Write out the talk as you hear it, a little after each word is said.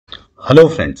Hello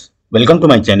friends, welcome to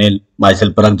my channel,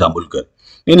 myself Parag Jambulkar.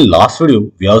 In last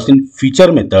video, we have seen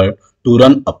feature method to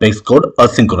run Apex code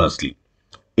asynchronously.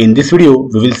 In this video,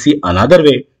 we will see another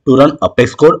way to run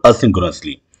Apex code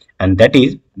asynchronously, and that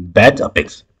is batch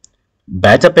Apex.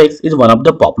 Batch Apex is one of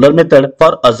the popular method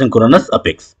for asynchronous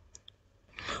Apex.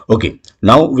 Okay,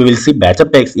 now we will see batch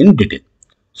Apex in detail.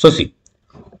 So see,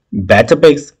 batch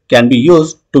Apex can be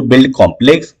used to build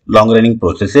complex long-running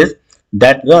processes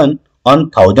that run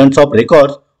on thousands of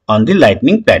records on the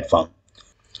Lightning platform.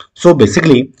 So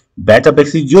basically, batch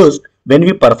Apex is used when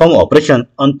we perform operation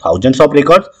on thousands of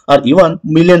records or even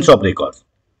millions of records.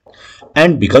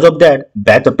 And because of that,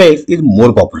 batch Apex is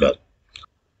more popular.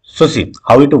 So see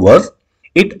how it works.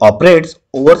 It operates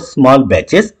over small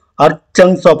batches or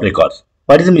chunks of records.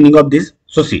 What is the meaning of this?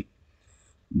 So see,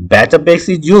 batch Apex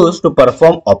is used to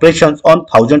perform operations on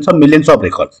thousands or millions of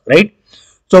records, right?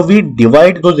 So we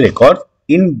divide those records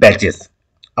in batches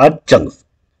or chunks.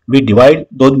 We divide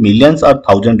those millions or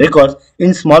thousand records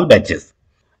in small batches,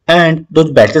 and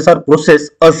those batches are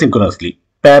processed asynchronously,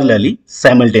 parallelly,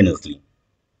 simultaneously.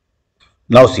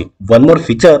 Now see, one more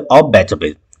feature of batch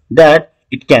Apex, that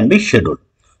it can be scheduled.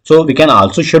 So we can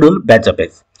also schedule batch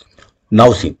Apex.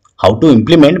 Now see how to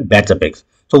implement batch Apex.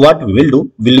 So what we will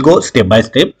do, we'll go step by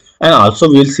step, and also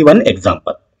we will see one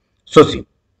example. So see,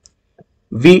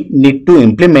 we need to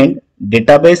implement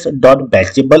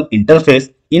database.batchable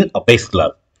interface in Apex class.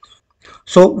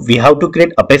 So we have to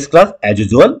create Apex class as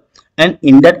usual, and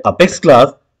in that Apex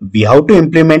class we have to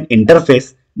implement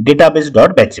interface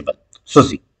database.batchable. So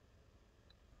see,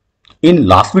 in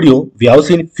last video we have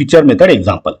seen feature method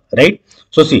example, right?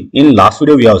 So see, in last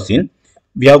video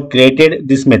we have created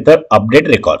this method update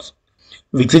records,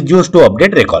 which is used to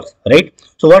update records, right?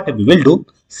 So what we will do,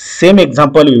 same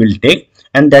example we will take,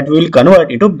 and that we will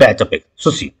convert into batch Apex. So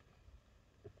see,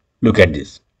 look at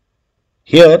this.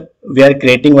 Here we are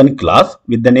creating one class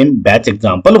with the name batch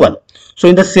example1. So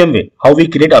in the same way how we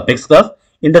create Apex class,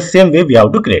 in the same way we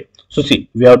have to create. So see,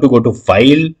 we have to go to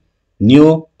file,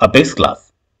 new Apex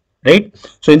class, right?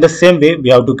 So in the same way we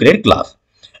have to create class,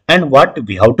 and what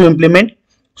we have to implement.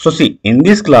 So see, in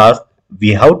this class we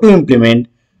have to implement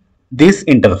this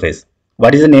interface.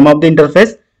 What is the name of the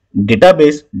interface?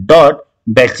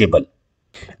 Database.batchable.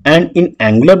 And in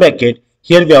Angular bracket,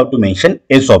 here we have to mention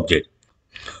S object.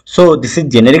 So this is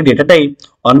generic data type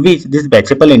on which this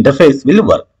batchable interface will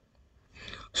work.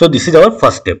 So this is our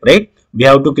first step, right? We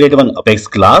have to create one Apex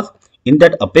class. In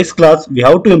that Apex class, we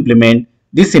have to implement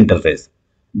this interface,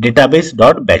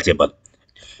 database.batchable.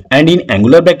 And in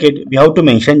Angular bracket, we have to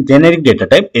mention generic data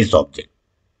type S object.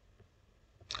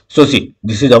 So see,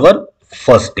 this is our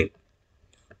first step.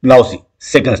 Now see,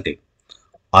 second step.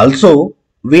 Also,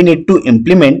 we need to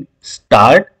implement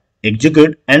start,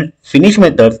 execute and finish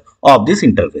methods of this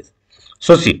interface.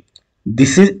 So see,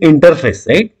 this is interface,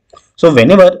 right? So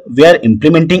whenever we are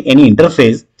implementing any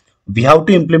interface, we have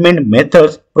to implement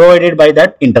methods provided by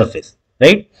that interface,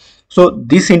 right? So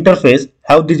this interface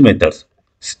have these methods,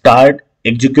 start,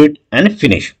 execute and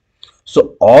finish.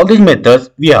 So all these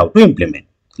methods we have to implement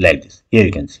like this. Here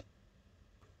you can see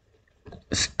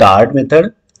start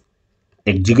method,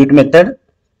 execute method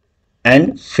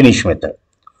and finish method.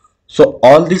 So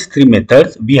all these three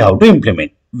methods we have to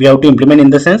implement. We have to implement in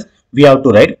the sense we have to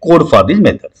write code for these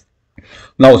methods.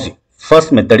 Now see,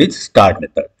 first method is start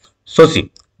method. So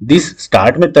see, this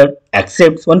start method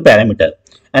accepts one parameter,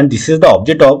 and this is the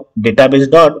object of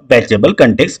database.batchable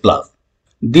context class.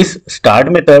 This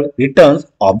start method returns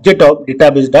object of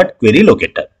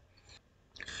database.queryLocator.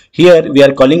 Here we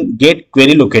are calling get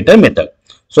query locator method.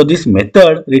 So this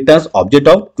method returns object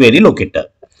of query locator.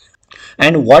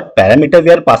 And what parameter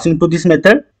we are passing to this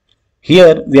method?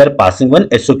 Here we are passing one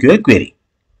SQL query.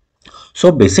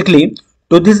 So basically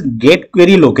to this get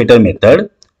query locator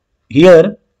method,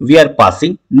 here we are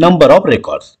passing number of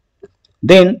records.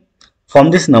 Then from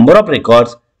this number of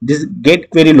records, this get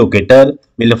query locator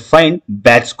will find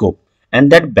batch scope,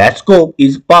 and that batch scope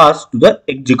is passed to the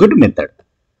execute method.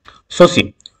 So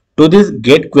see, to this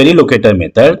get query locator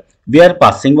method, we are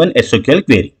passing one SQL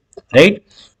query, right?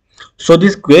 So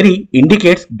this query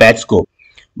indicates batch scope.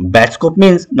 Batch scope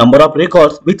means number of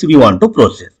records which we want to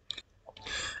process.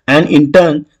 And in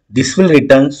turn, this will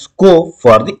return scope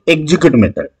for the execute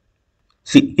method.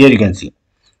 See, here you can see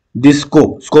this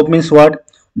scope. Scope means what?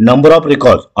 Number of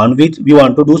records on which we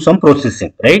want to do some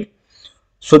processing, right?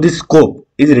 So this scope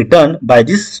is returned by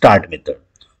this start method.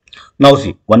 Now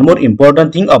see, one more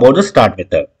important thing about the start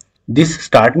method. This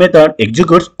start method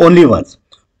executes only once.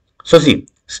 So see,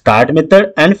 start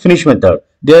method and finish method,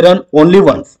 they run only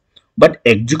once, but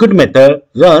execute method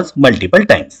runs multiple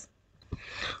times.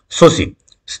 So see,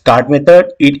 Start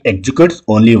method, it executes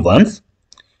only once.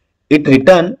 It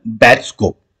return batch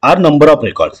scope or number of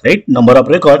records, right? Number of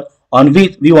records on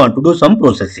which we want to do some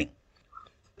processing.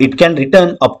 It can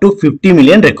return up to 50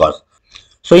 million records.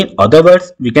 So in other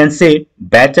words, we can say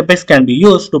batch Apex can be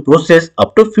used to process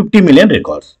up to 50 million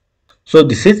records. So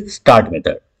this is start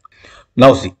method.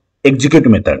 Now see, execute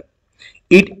method.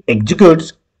 It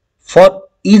executes for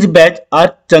each batch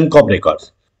or chunk of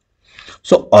records.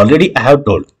 So already I have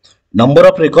told number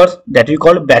of records that we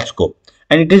call batch scope,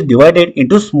 and it is divided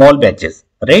into small batches,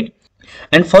 right?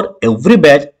 And for every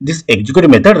batch this execute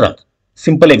method runs.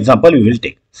 Simple example we will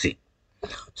take. See,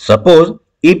 suppose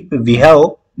if we have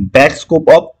batch scope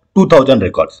of 2000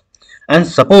 records and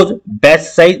suppose batch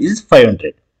size is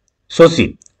 500. So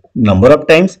see, number of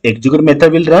times execute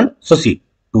method will run. So see,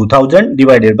 2000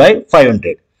 divided by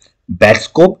 500. Batch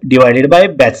scope divided by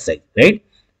batch size, right?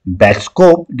 Batch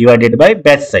scope divided by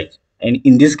batch size, and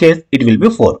in this case it will be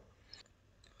 4.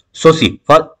 So see,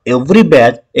 for every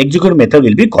batch execute method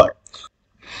will be called.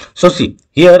 So see,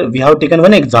 here we have taken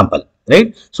one example,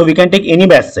 right? So we can take any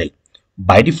batch size.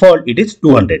 By default it is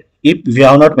 200. If we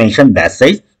have not mentioned batch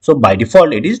size, so by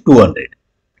default it is 200.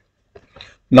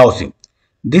 Now see,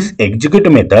 this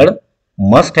execute method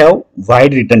must have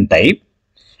void return type,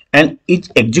 and each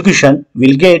execution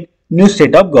will get new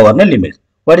set of governor limits.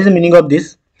 What is the meaning of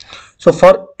this? So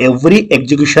for every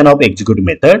execution of execute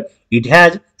method, it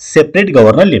has separate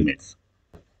governor limits.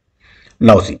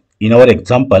 Now see, in our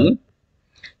example,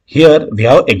 here we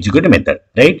have execute method,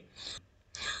 right?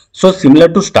 So similar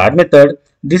to start method,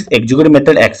 this execute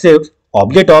method accepts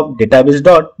object of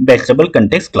database.batchable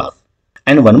context class.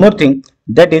 And one more thing,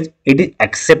 that is it is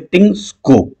accepting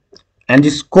scope, and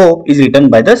the scope is written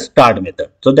by the start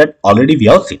method. So that already we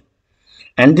have seen.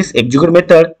 And this execute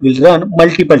method will run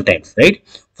multiple times, right?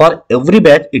 For every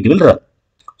batch it will run.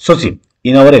 So see,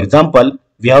 in our example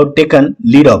we have taken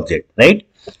lead object, right?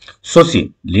 So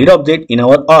see, lead object in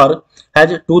our org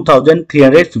has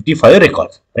 2355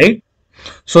 records, right?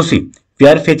 So see, we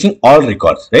are fetching all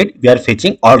records, right? We are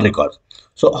fetching all records.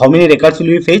 So how many records will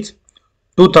we fetch?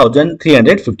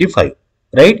 2355,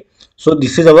 right? So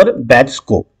this is our batch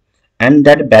scope, and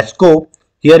that batch scope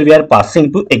here we are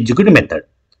passing to execute method,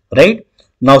 right?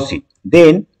 Now see,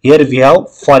 then here we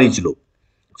have for each loop.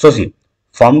 So see,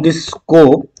 from this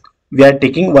scope we are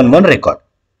taking one record,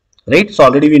 right? So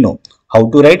already we know how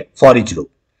to write for each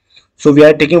loop. So we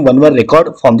are taking one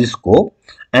record from this scope,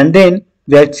 and then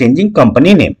we are changing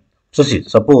company name. So see,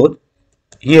 suppose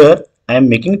here I am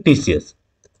making TCS,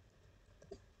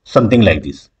 something like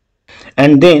this,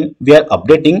 and then we are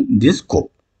updating this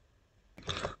scope.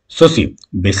 So see,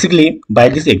 basically by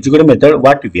this execute method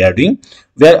what we are doing,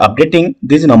 we are updating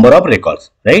this number of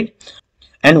records, right?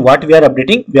 And what we are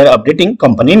updating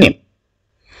company name.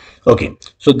 Okay,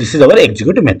 so this is our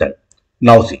execute method.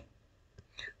 Now see,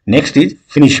 next is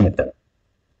finish method.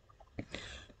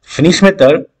 Finish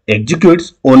method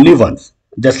executes only once.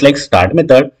 Just like start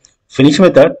method, finish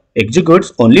method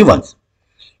executes only once.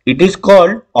 It is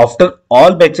called after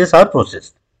all batches are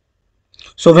processed.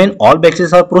 So when all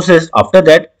batches are processed, after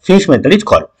that finish method is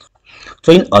called.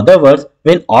 So in other words,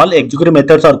 when all execute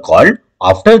methods are called,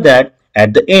 after that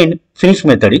at the end finish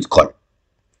method is called.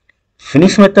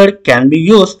 Finish method can be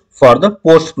used for the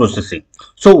post processing.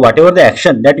 So whatever the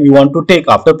action that we want to take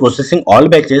after processing all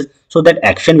batches, so that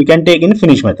action we can take in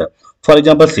finish method. For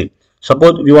example, see,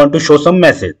 suppose we want to show some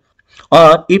message,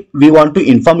 or if we want to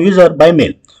inform user by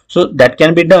mail, so that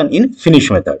can be done in finish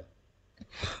method.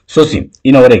 So see,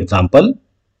 in our example,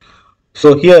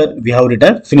 so here we have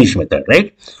written finish method,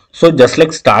 right? So just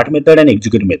like start method and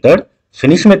execute method,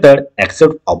 finish method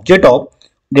accepts object of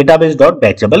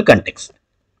database.batchable context.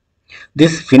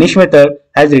 This finish method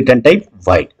has return type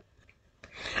void,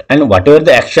 and whatever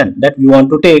the action that we want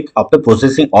to take after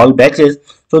processing all batches,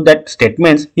 so that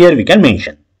statements here we can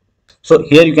mention. So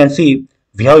here you can see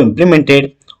we have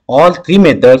implemented all three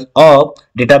methods of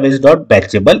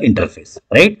database.batchable interface,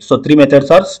 right? So three methods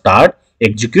are start,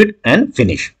 execute and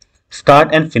finish. Start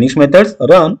and finish methods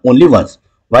run only once,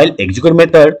 while execute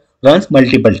method runs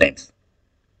multiple times.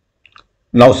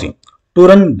 Now see, to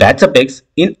run batch Apex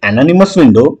in anonymous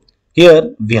window,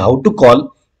 here we have to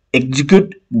call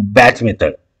execute batch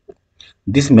method.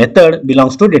 This method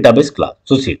belongs to database class.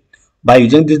 So see, by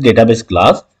using this database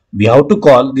class, we have to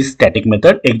call this static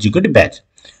method execute batch.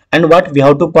 And what we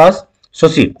have to pass? So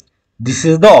see, this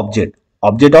is the object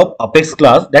of Apex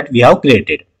class that we have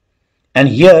created. And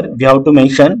here we have to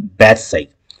mention batch size.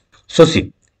 So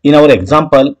see, in our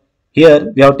example,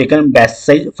 here we have taken batch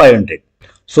size 500.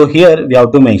 So here we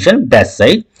have to mention batch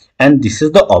size, and this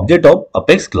is the object of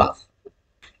Apex class.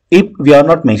 If we are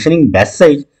not mentioning batch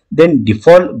size, then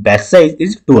default batch size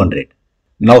is 200.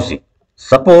 Now see,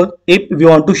 suppose if we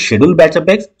want to schedule batch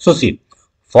Apex, so see,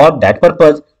 for that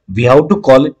purpose we have to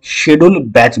call schedule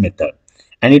batch method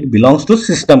and it belongs to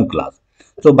system class.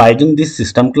 So by using this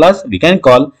system class we can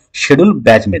call schedule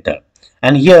batch method,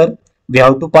 and here we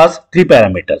have to pass three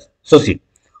parameters. So see,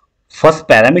 first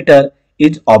parameter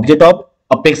is object of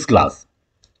Apex class.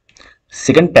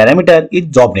 Second parameter is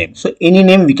job name. So any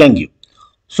name we can give.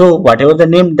 So whatever the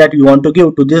name that you want to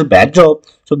give to this batch job,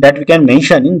 so that we can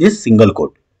mention in this single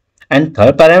quote. And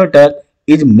third parameter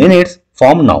is minutes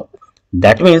from now.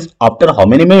 That means after how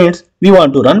many minutes we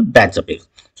want to run batch Apex.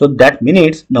 So that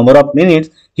minutes, number of minutes,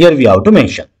 here we have to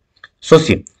mention. So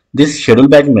see, this schedule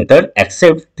batch method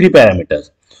accepts three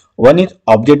parameters. One is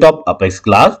object of Apex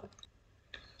class.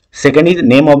 Second is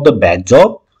name of the batch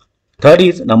job. Third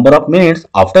is number of minutes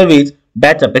after which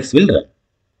batch Apex will run.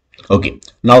 Okay,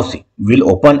 now see,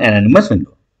 we'll open an anonymous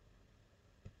window.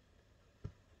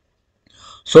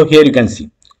 So here you can see,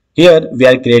 here we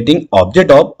are creating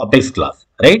object of Apex class,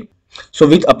 right? So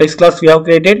which Apex class we have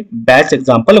created? Batch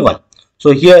example 1.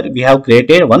 So here we have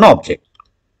created one object.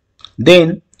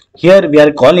 Then here we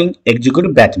are calling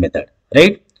execute batch method,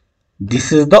 right?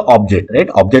 This is the object, right?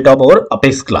 Object of our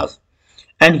Apex class.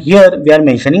 And here we are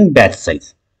mentioning batch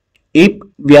size. If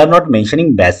we are not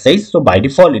mentioning batch size, so by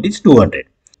default it is 200.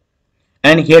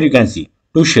 And here you can see,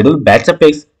 to schedule batch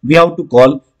Apex we have to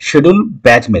call schedule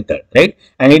batch method, right?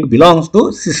 And it belongs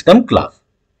to system class.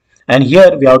 And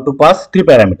here we have to pass three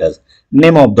parameters: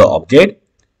 name of the object,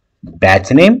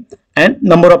 batch name, and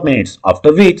number of minutes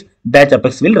after which batch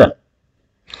Apex will run.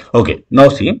 Okay, now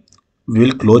see, we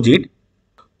will close it.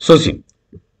 So see,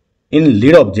 in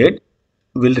lead object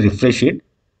we'll refresh it.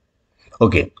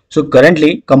 Okay, so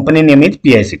currently company name is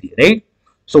PICT, right?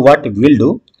 So what we will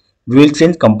do, we will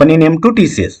change company name to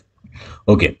TCS.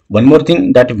 Okay, one more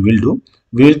thing that we will do,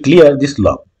 we will clear this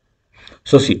log.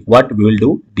 So see, what we will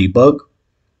do, debug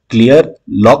clear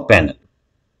log panel.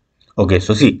 Okay,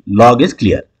 so see, log is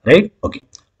clear, right? Okay,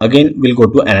 again we'll go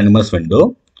to anonymous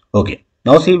window. Okay,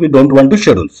 now see, we don't want to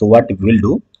schedule, so what we will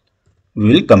do,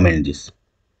 we will comment this.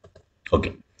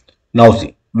 Okay, now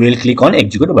see, we will click on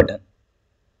execute button.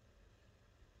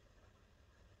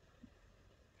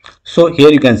 So here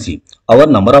you can see our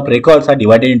number of records are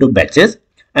divided into batches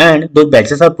and those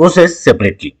batches are processed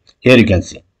separately. Here you can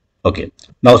see. Okay,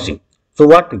 now see, so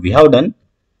what we have done,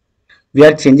 we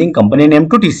are changing company name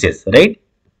to TCS, right?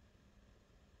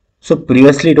 So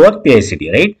previously it was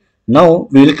PICT, right? Now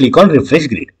we will click on refresh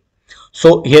grid.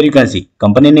 So here you can see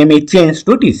company name is changed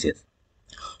to TCS.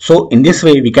 So in this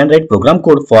way we can write program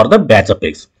code for the batch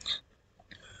Apex.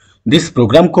 This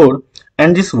program code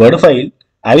and this Word file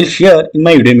I will share in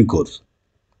my Udemy course.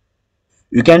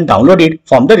 You can download it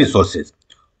from the resources.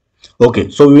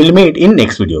 Okay, so we will meet in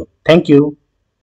next video. Thank you.